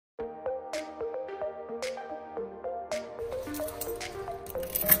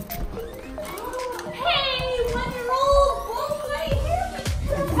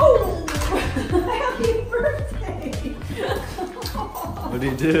What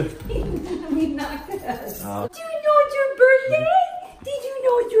did he do? He knocked us. Oh. Did you know it's your birthday? Did you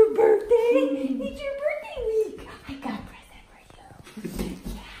know it's your birthday? It's your birthday week. I got a present for you.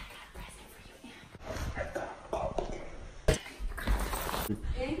 Yeah, I got a present for you.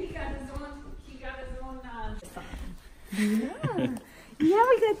 And he got his own, Yeah. Yeah,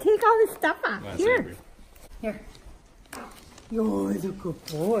 we gotta take all this stuff off. Here. Here. You're a good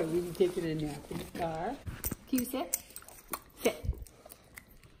boy. You can take it in there in the car. Can you sit? Sit.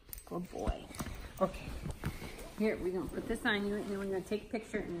 Good boy. Okay. Here, we're going to put this on you, and then we're going to take a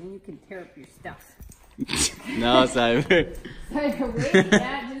picture, and then you can tear up your stuff. No, Cyber. Cyber, wait,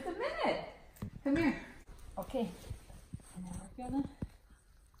 yeah, just a minute. Come here. Okay. And now we're going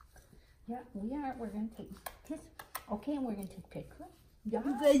to, we're going to take this. Okay, and we're going to take a picture. Yeah.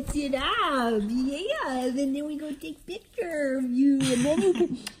 You guys sit up. Yeah, and then we go take a picture of you, and then you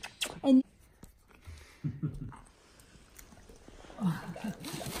can, and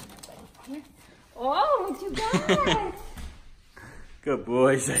oh, what you got? Good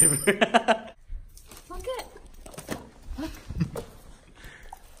boy, Cyber. Look it. Look.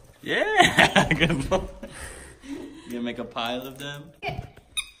 Yeah, good boy. You gonna make a pile of them? Look it.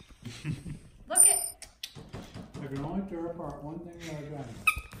 Look it. I can only tear apart one thing at a time.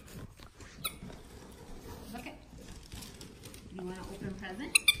 Look it. You want to open a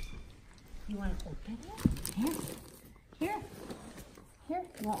present? You want to open it? Here. Here. Here.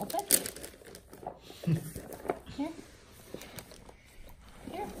 You want to open it? Here.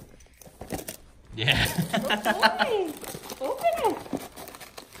 Here. Yeah. Good boy. Open it.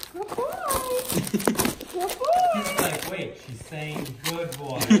 Good boy. Good boy. He's like, wait, she's saying good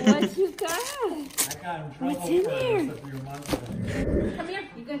boy. What you got? I got in trouble What's in for there? this a few months ago. Come here.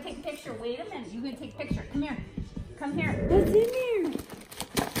 You're going to take a picture. Wait a minute. You're going to take a picture. Come here. Come here. What's in there?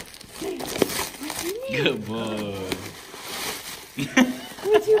 What's in there? Good boy.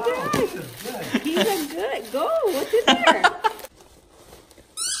 What you Wow, got? this is good. These are good. Go. What's in there?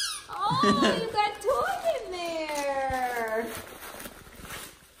 Oh, you got toys in there.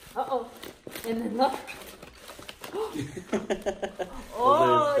 Uh-oh. And then look.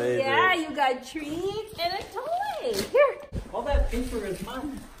 Oh, yeah, you got treats and a toy. Here. All that paper is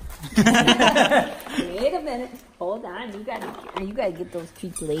mine. Wait a minute. Hold on. You gotta get those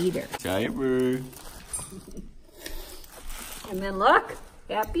treats later. Cyber. And then look.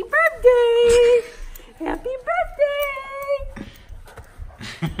 Happy birthday. Happy birthday.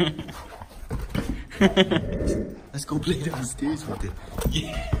 Let's go play downstairs with it.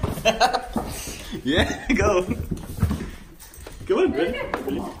 Yeah. Yeah, go. Come on, ready? Yeah,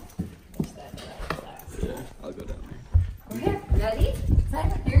 I'll go down there. Okay, ready?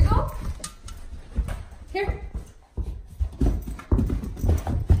 Simon, here you go. Here.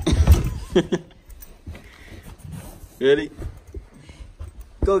 Ready?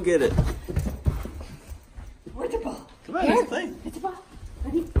 Go get it. Where's the ball? Come on, Here. let's play. It's a ball.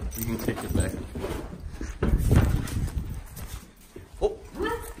 Ready? You can take it back. Oh.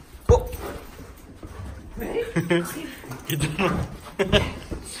 What? Oh. Ready? Get down.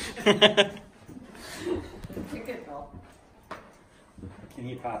 Take it, ball. Can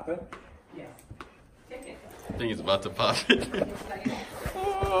you pop it? Yes. Take it. I think it's about to pop it.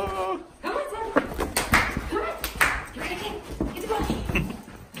 Oh. Come on, Simon. Come on. You're gonna get the ball.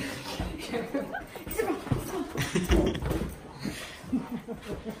 Get the ball.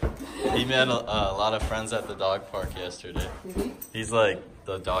 He met a lot of friends at the dog park yesterday. He's like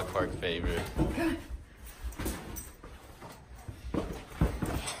the dog park favorite.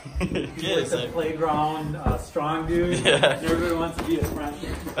 He's like the playground strong dude. Yeah. And everybody wants to be his friend.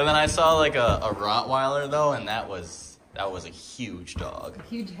 And then I saw like a Rottweiler though, and that was a huge dog.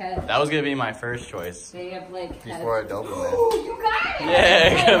 Huge head. That was gonna be my first choice They have like before a Doberman. Oh, you got it!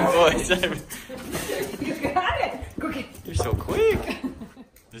 Yeah, good boy. You got it! Go get it. You're so quick.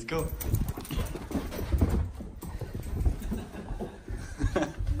 Let's go.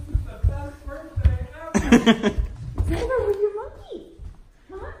 Cyber, where's your monkey?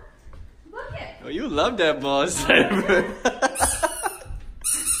 Huh? Look it. Oh, you love that ball, Cyber.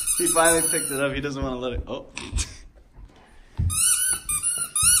 He finally picked it up. He doesn't want to let it. Oh.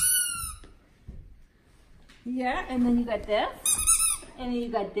 Yeah, and then you got this. And then you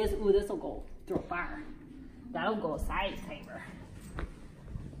got this. Ooh, this will go through a bar. That'll go side, Cyber.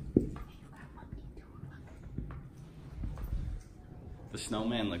 The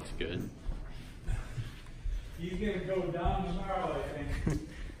snowman looks good. He's gonna go down tomorrow, I think.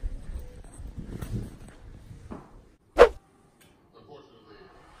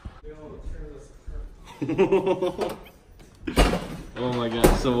 Oh my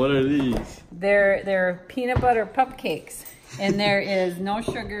god, so what are these? They're peanut butter cupcakes. And there is no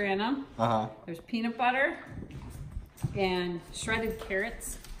sugar in them. Uh-huh. There's peanut butter and shredded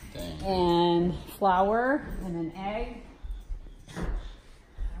carrots. Dang. And flour and an egg. I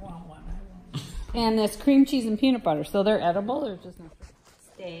want one. And this cream cheese and peanut butter. So they're edible. They're just not.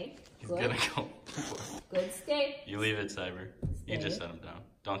 Stay. He's Good. gonna go. Good. Stay. You leave it, Cyber. You Stay. just set him down.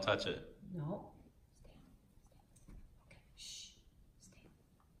 Don't touch it. No. Stay. Okay. Shh. Stay.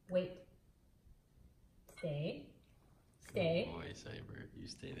 Wait. Stay. Stay. Good boy, Cyber. You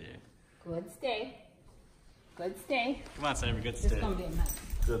stay there. Good. Stay. Good. Stay. Come on, Cyber. Good Just stay. don't be a mess.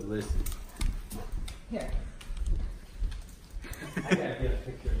 Good listen. Here. I gotta get a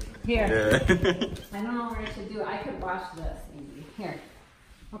picture. Here. Yeah. I don't know what I should do. I could wash this, maybe. Here.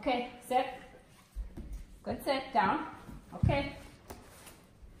 Okay, sit. Good, sit. Down. Okay.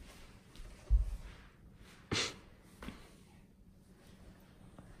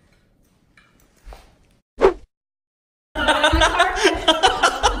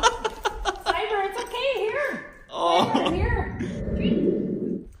 Cyber, it's okay. Here. Oh. Cyber, here.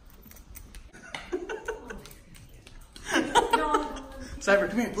 No. Cyber,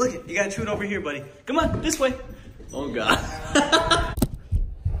 come here. Look it. You gotta chew it over here, buddy. Come on, this way. Oh, God.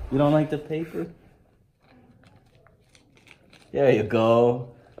 You don't like the paper? There you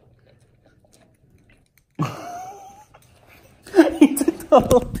go. He took the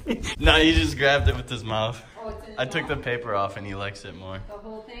whole thing. No, he just grabbed it with his mouth. Oh, it's in his I took the mouth? paper off and he likes it more. The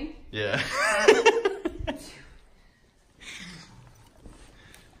whole thing? Yeah.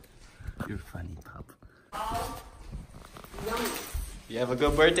 You're funny, pup. Yummy. You have a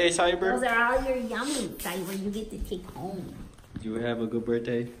good birthday, Cyber? Those are all your yummy, Cyber, you get to take home. You have a good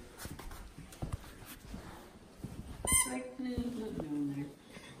birthday?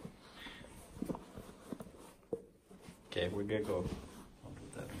 Okay, we're good. Go. I'll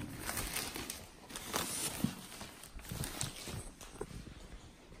put that in.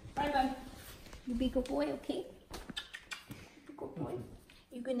 Bye, bud. You be a good boy, okay? Be a good boy.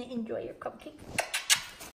 You're gonna enjoy your cupcake.